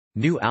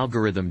New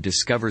algorithm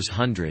discovers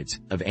hundreds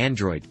of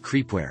Android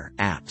creepware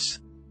apps.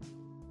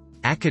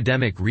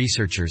 Academic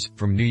researchers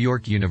from New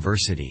York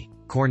University,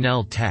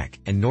 Cornell Tech,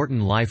 and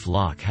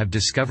NortonLifeLock have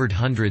discovered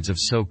hundreds of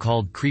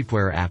so-called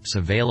creepware apps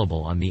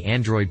available on the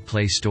Android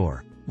Play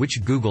Store,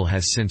 which Google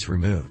has since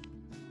removed.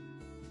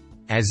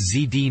 As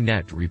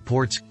ZDNet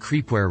reports,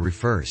 creepware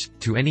refers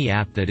to any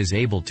app that is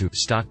able to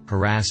stalk,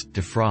 harass,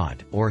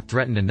 defraud, or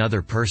threaten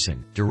another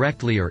person,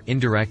 directly or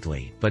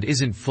indirectly, but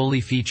isn't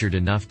fully featured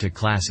enough to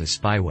class as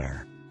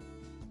spyware.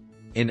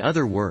 In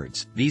other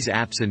words, these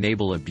apps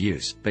enable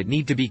abuse, but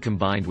need to be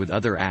combined with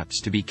other apps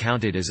to be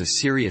counted as a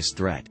serious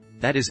threat,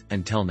 that is,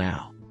 until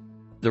now.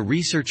 The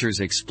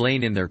researchers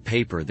explain in their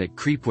paper that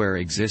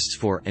creepware exists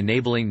for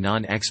enabling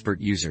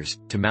non-expert users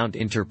to mount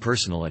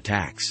interpersonal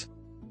attacks,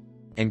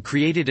 and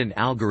created an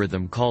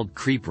algorithm called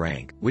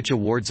CreepRank, which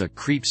awards a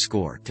creep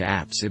score to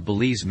apps it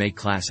believes may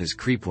class as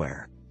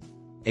creepware.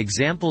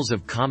 Examples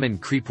of common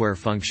creepware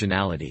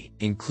functionality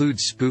include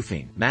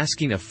spoofing,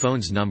 masking a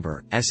phone's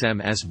number,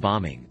 SMS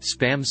bombing,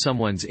 spam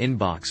someone's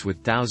inbox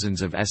with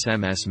thousands of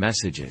SMS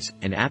messages,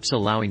 and apps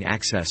allowing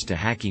access to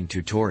hacking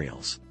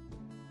tutorials.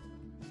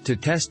 To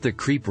test the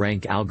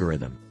CreepRank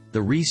algorithm,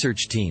 the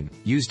research team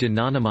used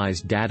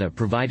anonymized data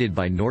provided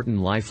by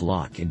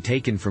NortonLifeLock and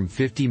taken from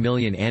 50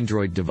 million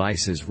Android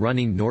devices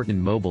running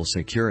Norton Mobile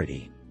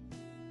Security.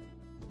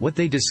 What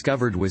they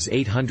discovered was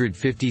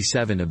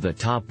 857 of the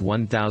top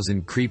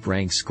 1,000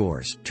 CreepRank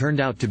scores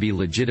turned out to be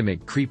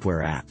legitimate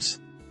creepware apps.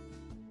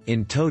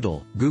 In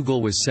total,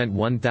 Google was sent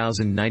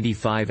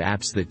 1,095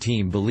 apps the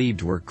team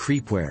believed were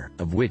creepware,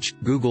 of which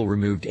Google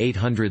removed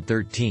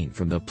 813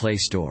 from the Play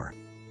Store.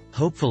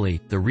 Hopefully,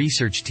 the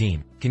research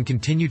team can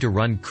continue to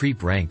run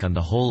CreepRank on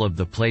the whole of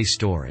the Play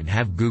Store and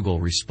have Google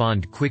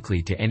respond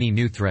quickly to any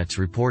new threats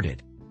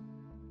reported.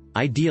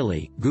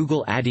 Ideally,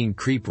 Google adding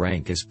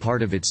CreepRank as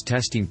part of its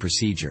testing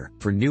procedure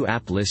for new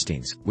app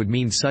listings would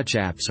mean such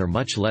apps are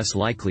much less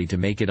likely to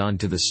make it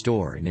onto the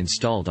store and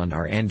installed on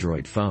our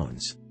Android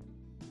phones.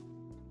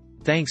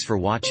 Thanks for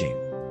watching.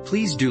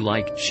 Please do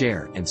like,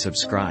 share, and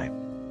subscribe.